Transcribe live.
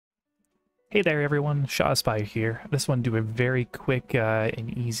Hey there everyone, Shawspire here. This one do a very quick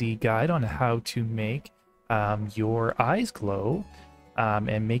and easy guide on how to make your eyes glow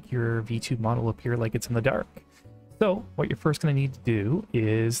and make your Vtube model appear like it's in the dark. So what you're first going to need to do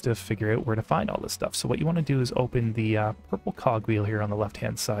is to figure out where to find all this stuff. So what you want to do is open the purple cogwheel here on the left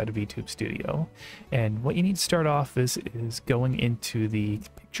hand side of Vtube Studio. And what you need to start off is going into the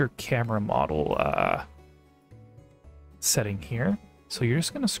picture camera model setting here. So you're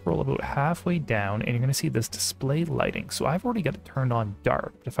just going to scroll about halfway down and you're going to see this display lighting. So I've already got it turned on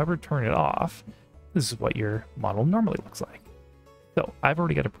dark. But if I were to turn it off, this is what your model normally looks like. So I've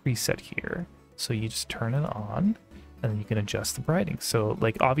already got a preset here. So you just turn it on and then you can adjust the brightening. So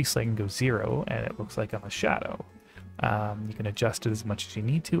like obviously I can go 0 and it looks like I'm a shadow. You can adjust it as much as you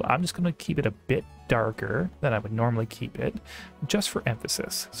need to. I'm just going to keep it a bit darker than I would normally keep it, just for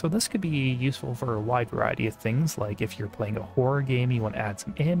emphasis. So this could be useful for a wide variety of things, like if you're playing a horror game, you want to add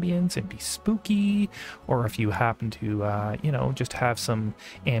some ambience and be spooky, or if you happen to, you know, just have some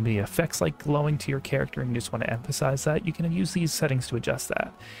ambient effects like glowing to your character and you just want to emphasize that, you can use these settings to adjust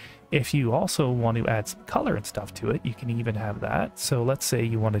that. If you also want to add some color and stuff to it, you can even have that. So let's say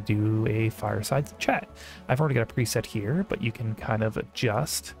you want to do a fireside chat. I've already got a preset here, but you can kind of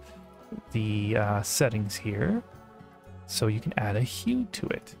adjust the settings here so you can add a hue to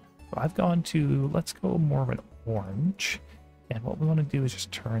it. So I've gone to, let's go more of an orange. And what we want to do is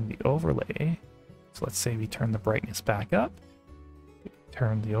just turn the overlay. So let's say we turn the brightness back up.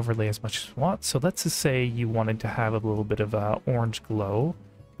 Turn the overlay as much as we want. So let's just say you wanted to have a little bit of orange glow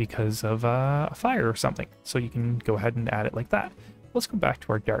because of a fire or something. So you can go ahead and add it like that. Let's go back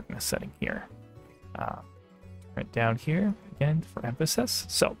to our darkness setting here. Right down here, again, for emphasis.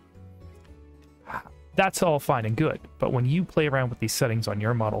 So that's all fine and good. But when you play around with these settings on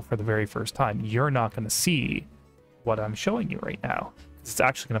your model for the very first time, you're not going to see what I'm showing you right now. It's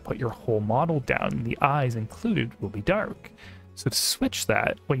actually going to put your whole model down, and the eyes included will be dark. So to switch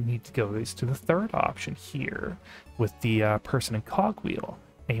that, what you need to go is to the third option here with the person and cogwheel.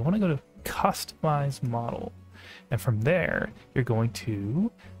 And you want to go to customize model, and from there you're going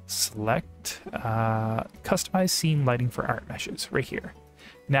to select customize scene lighting for art meshes right here.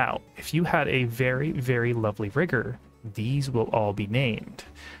 Now if you had a very lovely rigger, these will all be named.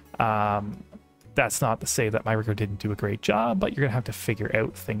 That's not to say that my rigger didn't do a great job, but you're gonna have to figure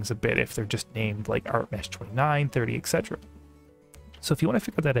out things a bit if they're just named like art mesh 29, 30, etc. So if you want to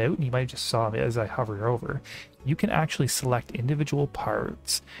figure that out, and you might have just saw it as I hover over, you can actually select individual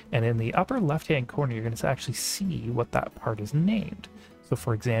parts, and in the upper left-hand corner, you're going to actually see what that part is named. So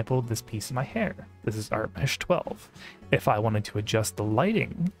for example, this piece of my hair, this is Art Mesh 12. If I wanted to adjust the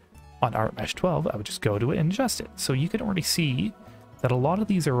lighting on Art Mesh 12, I would just go to it and adjust it. So you can already see that a lot of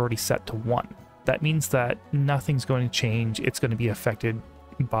these are already set to 1. That means that nothing's going to change. It's going to be affected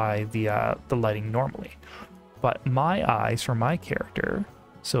by the lighting normally. But my eyes for my character,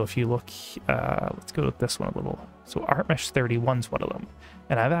 so if you look, let's go with this one a little. So Art Mesh 31 is one of them.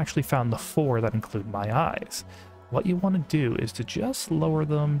 And I've actually found the 4 that include my eyes. What you want to do is to just lower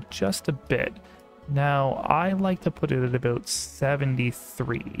them just a bit. Now, I like to put it at about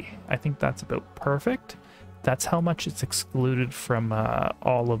 73. I think that's about perfect. That's how much it's excluded from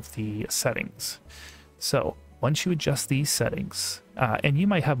all of the settings. So once you adjust these settings, and you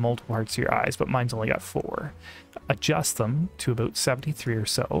might have multiple parts of your eyes, but mine's only got 4, adjust them to about 73 or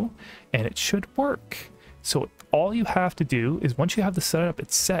so, and it should work. So all you have to do is once you have the setup,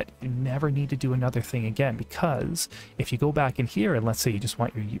 it's set, you never need to do another thing again, because if you go back in here and let's say you just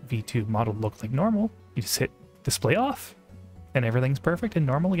want your Vtube model to look like normal, you just hit display off and everything's perfect and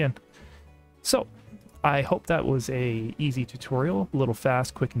normal again. So I hope that was a easy tutorial, a little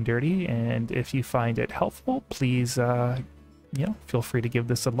fast, quick, and dirty. And if you find it helpful, please, you know, feel free to give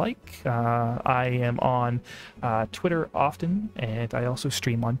this a like. I am on Twitter often, and I also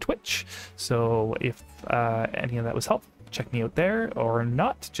stream on Twitch. So if any of that was helpful, check me out there, or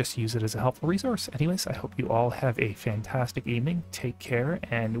not, just use it as a helpful resource. Anyways, I hope you all have a fantastic evening. Take care,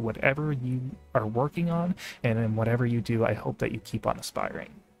 and whatever you are working on, and in whatever you do, I hope that you keep on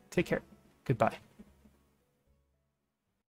aspiring. Take care. Goodbye.